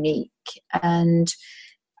you unique. And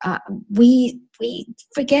we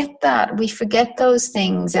forget that. We forget those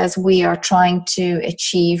things as we are trying to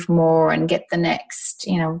achieve more and get the next,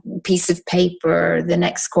 piece of paper, the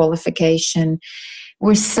next qualification.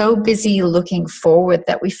 We're so busy looking forward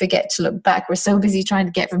that we forget to look back. We're so busy trying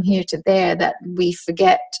to get from here to there that we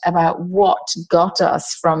forget about what got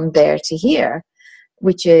us from there to here,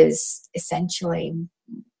 which is essentially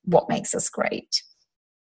what makes us great.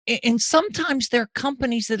 And sometimes there are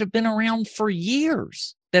companies that have been around for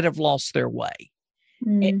years that have lost their way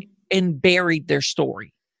and buried their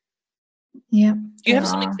story. Yeah. Do you have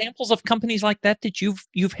some examples of companies like that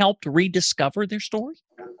you've helped rediscover their story?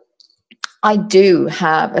 I do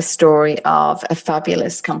have a story of a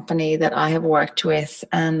fabulous company that I have worked with,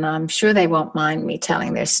 and I'm sure they won't mind me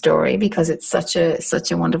telling their story because it's such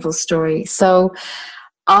a wonderful story. So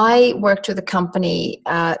I worked with a company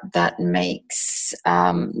that makes,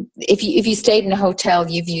 if you stayed in a hotel,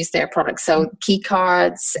 you've used their products. So key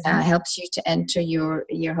cards helps you to enter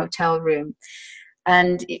your hotel room.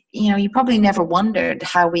 And, you probably never wondered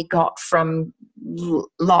how we got from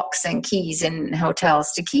locks and keys in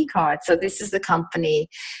hotels to key cards. So this is the company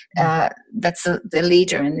that's the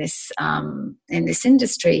leader in this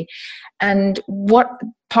industry. And what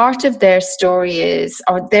part of their story is,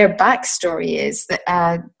 or their backstory is, that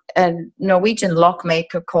a Norwegian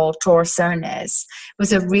lockmaker called Tor Sørnes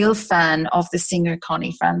was a real fan of the singer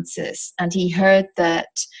Connie Francis, and he heard that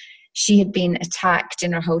she had been attacked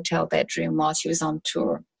in her hotel bedroom while she was on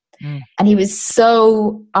tour. And he was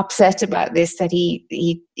so upset about this that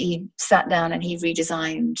he sat down and he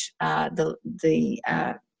redesigned the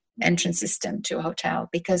entrance system to a hotel,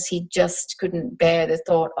 because he just couldn't bear the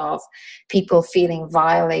thought of people feeling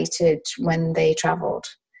violated when they traveled.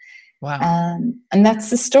 Wow. And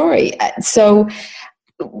that's the story. So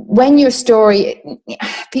when your story,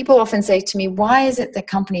 people often say to me, why is it that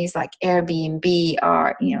companies like Airbnb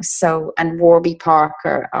are, so, and Warby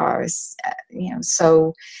Parker are,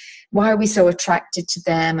 so, why are we so attracted to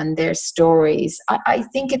them and their stories? I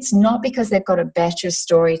think it's not because they've got a better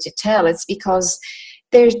story to tell. It's because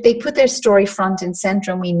they put their story front and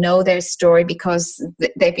center, and we know their story because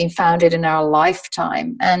they've been founded in our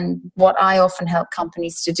lifetime. And what I often help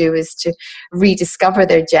companies to do is to rediscover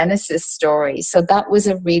their genesis story. So that was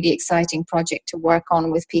a really exciting project to work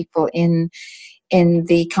on with people in in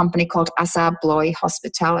the company called Asabloy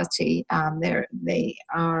Hospitality. They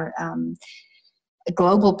are a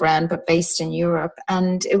global brand, but based in Europe.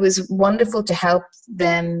 And it was wonderful to help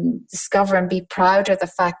them discover and be proud of the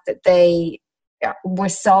fact that they were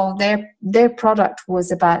their product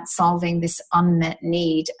was about solving this unmet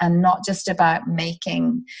need, and not just about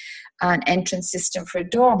making an entrance system for a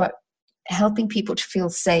door, but helping people to feel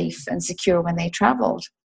safe and secure when they traveled.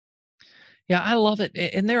 Yeah, I love it.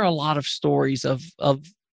 And there are a lot of stories of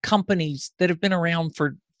companies that have been around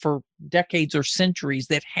for decades or centuries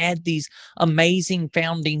that had these amazing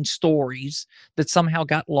founding stories that somehow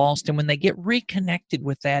got lost. And when they get reconnected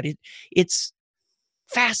with that, it's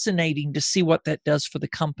fascinating to see what that does for the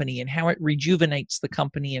company and how it rejuvenates the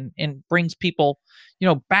company and brings people,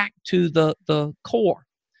 back to the core.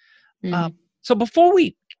 So before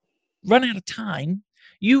we run out of time,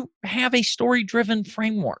 you have a story-driven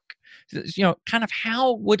framework. Kind of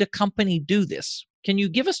how would a company do this? Can you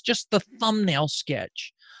give us just the thumbnail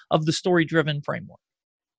sketch of the story-driven framework?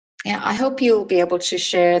 Yeah, I hope you'll be able to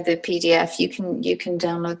share the PDF. You can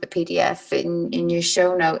download the PDF in your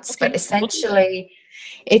show notes. Okay. But essentially,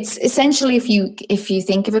 it's if you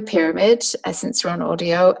think of a pyramid, since we're on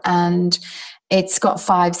audio, and it's got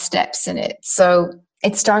 5 steps in it. So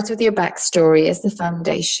it starts with your backstory as the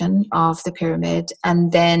foundation of the pyramid,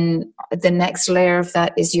 and then the next layer of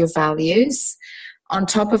that is your values. On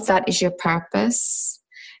top of that is your purpose,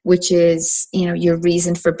 which is, your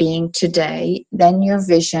reason for being today. Then your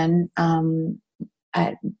vision,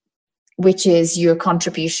 which is your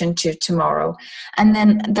contribution to tomorrow. And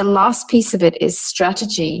then the last piece of it is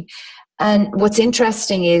strategy. And what's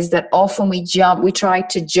interesting is that often we try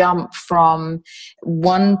to jump from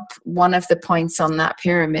one of the points on that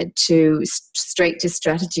pyramid to straight to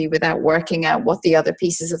strategy without working out what the other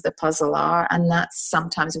pieces of the puzzle are. And that's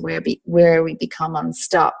sometimes where we become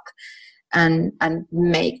unstuck and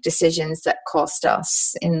make decisions that cost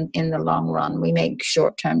us in the long run. We make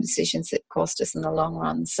short-term decisions that cost us in the long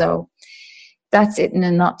run. So that's it in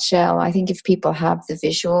a nutshell. I think if people have the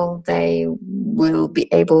visual, they will be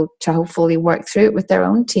able to hopefully work through it with their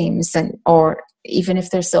own teams, or even if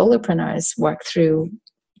they're solopreneurs, work through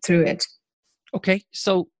it. Okay,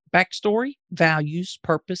 so backstory, values,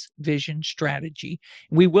 purpose, vision, strategy.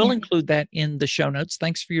 We will include that in the show notes.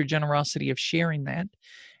 Thanks for your generosity of sharing that.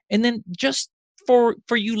 And then just for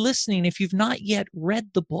you listening, if you've not yet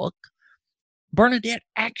read the book, Bernadette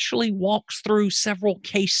actually walks through several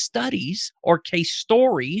case studies or case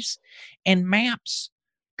stories and maps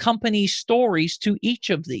company stories to each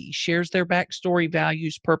of these, shares their backstory,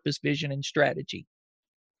 values, purpose, vision, and strategy.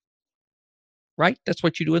 Right? That's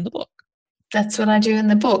what you do in the book. That's what I do in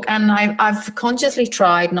the book. And I've consciously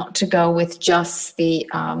tried not to go with just the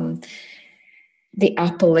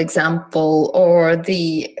Apple example or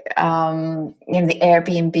the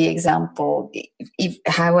Airbnb example,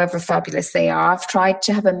 however fabulous they are. I've tried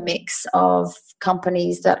to have a mix of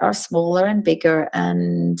companies that are smaller and bigger,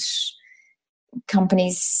 and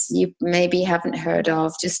companies you maybe haven't heard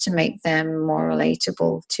of, just to make them more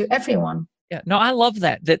relatable to everyone. Yeah, no, I love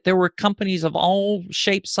that there were companies of all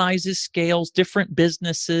shapes, sizes, scales, different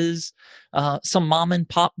businesses, some mom and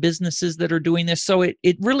pop businesses that are doing this. So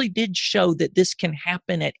it really did show that this can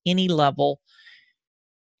happen at any level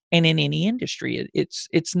and in any industry.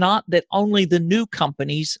 It's not that only the new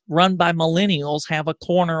companies run by millennials have a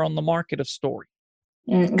corner on the market of story.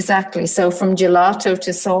 Exactly. So from gelato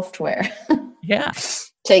to software. Yeah.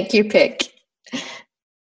 Take your pick.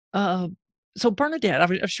 So Bernadette, I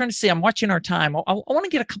was trying to see, I'm watching our time. I want to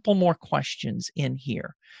get a couple more questions in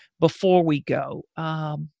here before we go.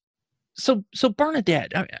 So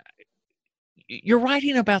Bernadette, you're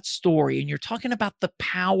writing about story, and you're talking about the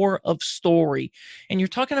power of story, and you're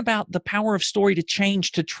talking about the power of story to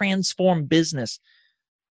change, to transform business.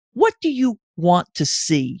 What do you want to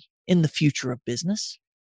see in the future of business?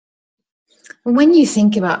 When you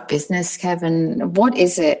think about business, Kevin, what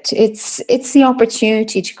is it? It's the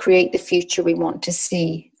opportunity to create the future we want to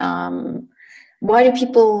see. Why do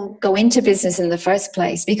people go into business in the first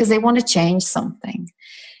place? Because they want to change something.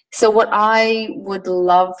 So what I would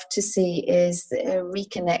love to see is a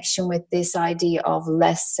reconnection with this idea of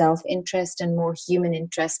less self-interest and more human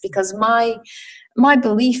interest, because my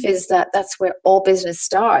belief is that that's where all business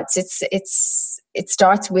starts. It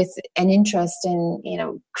starts with an interest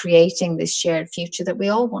in, creating this shared future that we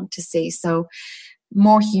all want to see. So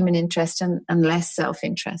more human interest and less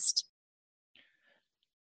self-interest.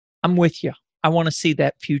 I'm with you. I want to see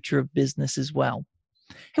that future of business as well.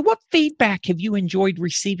 Hey, what feedback have you enjoyed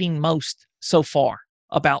receiving most so far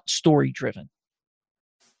about Story Driven?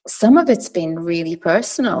 Some of it's been really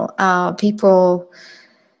personal. People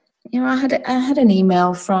I had an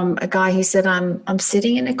email from a guy who said, I'm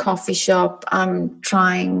sitting in a coffee shop. I'm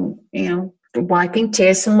trying, wiping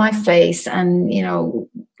tears from my face and,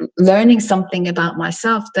 learning something about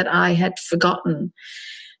myself that I had forgotten.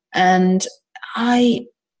 And I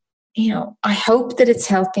hope that it's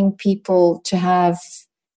helping people to have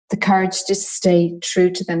the courage to stay true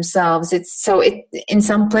to themselves. In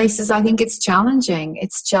some places, I think it's challenging.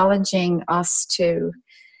 It's challenging us to,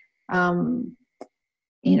 to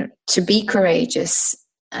be courageous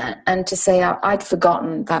and to say, I'd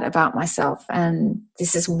forgotten that about myself. And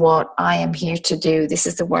this is what I am here to do. This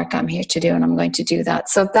is the work I'm here to do. And I'm going to do that.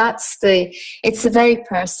 So it's the very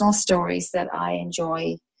personal stories that I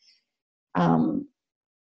enjoy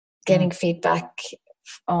getting feedback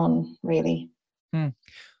on, really.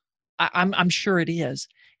 I'm sure it is.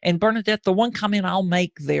 And Bernadette, the one comment I'll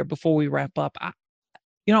make there before we wrap up,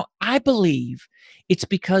 I believe it's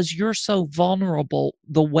because you're so vulnerable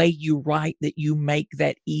the way you write that you make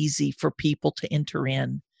that easy for people to enter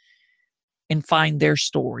in and find their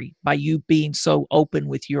story by you being so open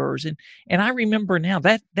with yours. And I remember now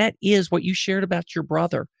that is what you shared about your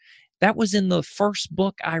brother. That was in the first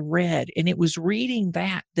book I read, and it was reading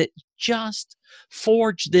that just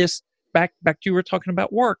forged this back to you were talking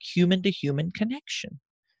about work, human to human connection.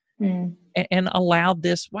 And allowed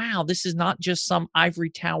this, wow, this is not just some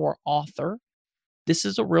ivory tower author. This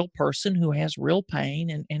is a real person who has real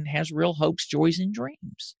pain and has real hopes, joys, and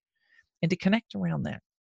dreams. And to connect around that.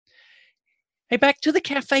 Hey, back to the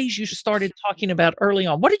cafes you started talking about early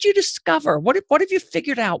on. What did you discover? What have you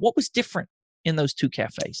figured out? What was different in those two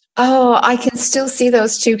cafes? Oh, I can still see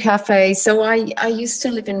those two cafes. So I used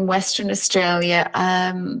to live in Western Australia,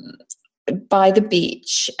 by the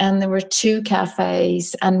beach, and there were two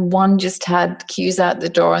cafes, and one just had queues out the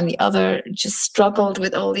door and the other just struggled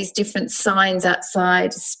with all these different signs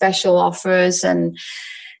outside, special offers and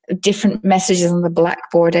different messages on the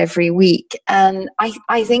blackboard every week. And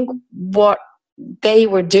I think what they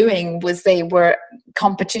were doing was they were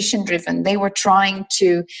competition driven. They were trying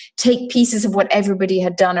to take pieces of what everybody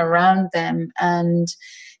had done around them and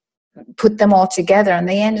put them all together, and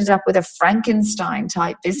they ended up with a Frankenstein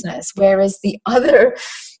type business, whereas the other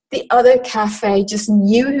cafe just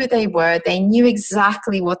knew who they were. They knew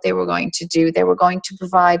exactly what they were going to do. They were going to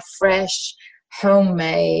provide fresh,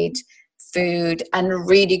 homemade food and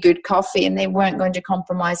really good coffee, and they weren't going to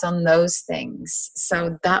compromise on those things.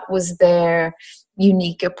 So that was their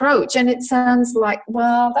unique approach. And it sounds like,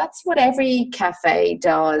 well, that's what every cafe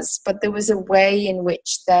does, but there was a way in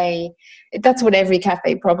which that's what every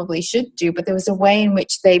cafe probably should do, but there was a way in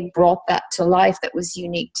which they brought that to life that was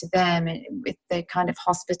unique to them, and with the kind of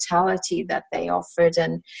hospitality that they offered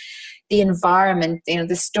and the environment.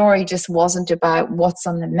 The story just wasn't about what's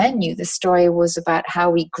on the menu. The story was about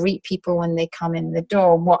how we greet people when they come in the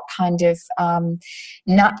door, what kind of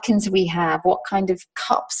napkins we have, what kind of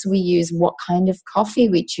cups we use, what kind of coffee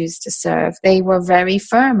we choose to serve. They were very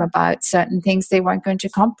firm about certain things they weren't going to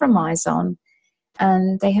compromise on.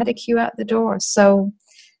 And they had a queue out the door. So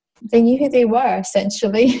they knew who they were,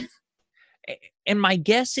 essentially. And my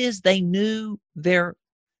guess is they knew their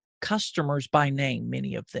customers by name,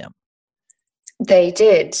 many of them. They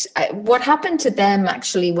did. What happened to them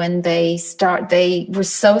actually when they were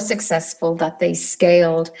so successful that they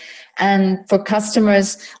scaled. And for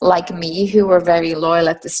customers like me who were very loyal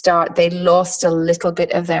at the start, they lost a little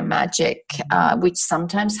bit of their magic, which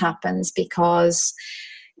sometimes happens because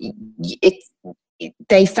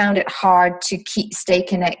they found it hard to stay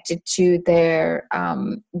connected to their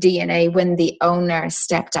DNA when the owner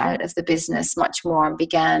stepped out of the business much more and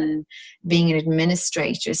began being an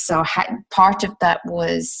administrator. So part of that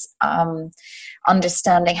was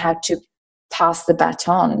understanding how to pass the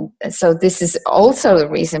baton. So this is also a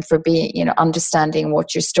reason for being, understanding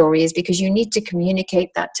what your story is, because you need to communicate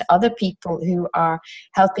that to other people who are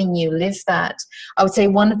helping you live that. I would say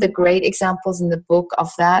one of the great examples in the book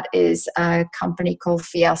of that is a company called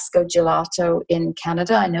Fiasco Gelato in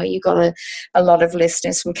Canada. I know you got a lot of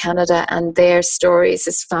listeners from Canada, and their stories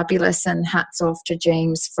is fabulous, and hats off to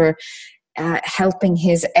James for helping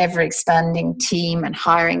his ever-expanding team and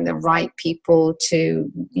hiring the right people to,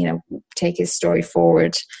 take his story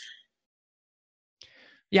forward.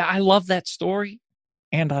 Yeah, I love that story,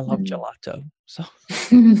 and I love gelato. So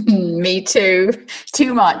me too.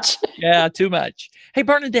 Too much. Yeah, too much. Hey,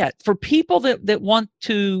 Bernadette, for people that want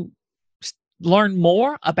to learn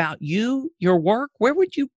more about you, your work, where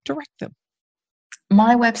would you direct them?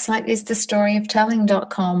 My website is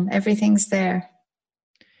thestoryoftelling.com. Everything's there.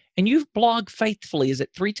 And you've blogged faithfully. Is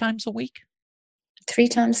it 3 times a week? 3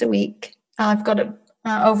 times a week. I've got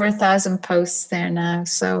Over 1,000 posts there now.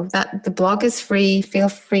 So that the blog is free. Feel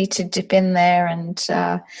free to dip in there and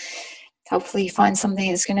hopefully you find something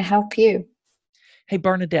that's going to help you. Hey,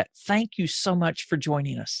 Bernadette, thank you so much for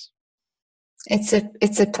joining us. It's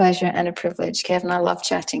a pleasure and a privilege, Kevin. I love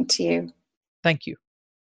chatting to you. Thank you.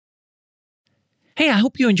 Hey, I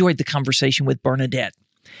hope you enjoyed the conversation with Bernadette.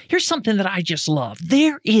 Here's something that I just love.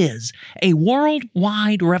 There is a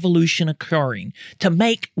worldwide revolution occurring to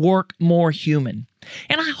make work more human.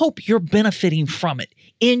 And I hope you're benefiting from it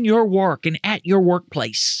in your work and at your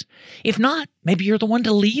workplace. If not, maybe you're the one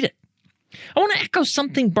to lead it. I want to echo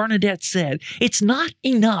something Bernadette said. It's not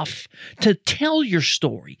enough to tell your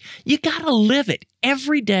story. You got to live it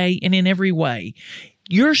every day and in every way.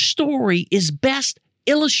 Your story is best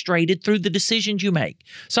illustrated through the decisions you make.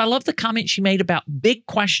 So I love the comment she made about big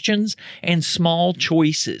questions and small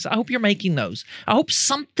choices. I hope you're making those. I hope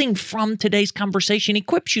something from today's conversation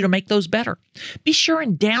equips you to make those better. Be sure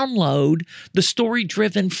and download the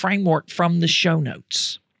story-driven framework from the show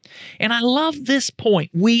notes. And I love this point.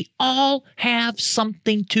 We all have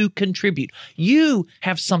something to contribute. You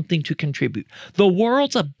have something to contribute. The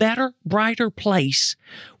world's a better, brighter place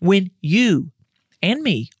when you and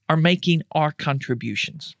me are making our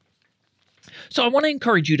contributions. So I want to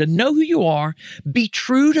encourage you to know who you are, be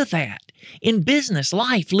true to that in business,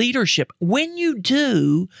 life, leadership. When you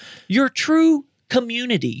do, your true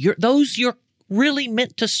community, those you're really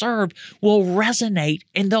meant to serve will resonate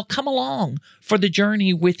and they'll come along for the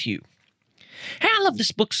journey with you. Hey, I love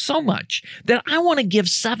this book so much that I want to give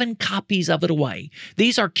 7 copies of it away.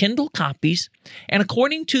 These are Kindle copies, and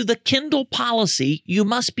according to the Kindle policy, you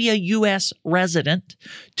must be a U.S. resident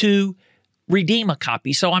to redeem a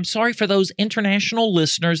copy. So I'm sorry for those international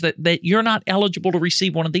listeners that you're not eligible to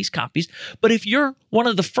receive one of these copies. But if you're one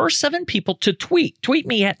of the first 7 people to tweet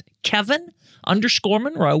me at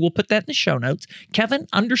Kevin_Monroe. We'll put that in the show notes.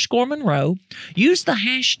 Kevin_Monroe. Use the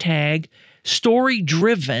hashtag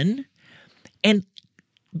StoryDriven. And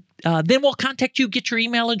then we'll contact you, get your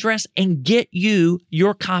email address, and get you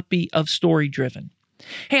your copy of Story Driven.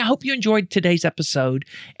 Hey, I hope you enjoyed today's episode.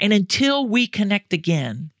 And until we connect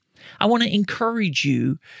again, I want to encourage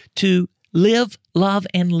you to live, love,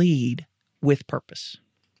 and lead with purpose.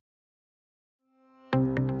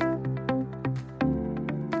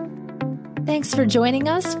 Thanks for joining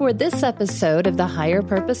us for this episode of the Higher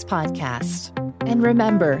Purpose Podcast. And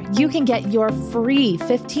remember, you can get your free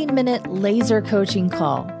 15-minute laser coaching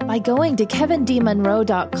call by going to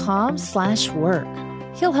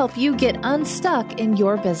kevindmonroe.com/work. He'll help you get unstuck in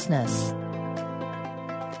your business.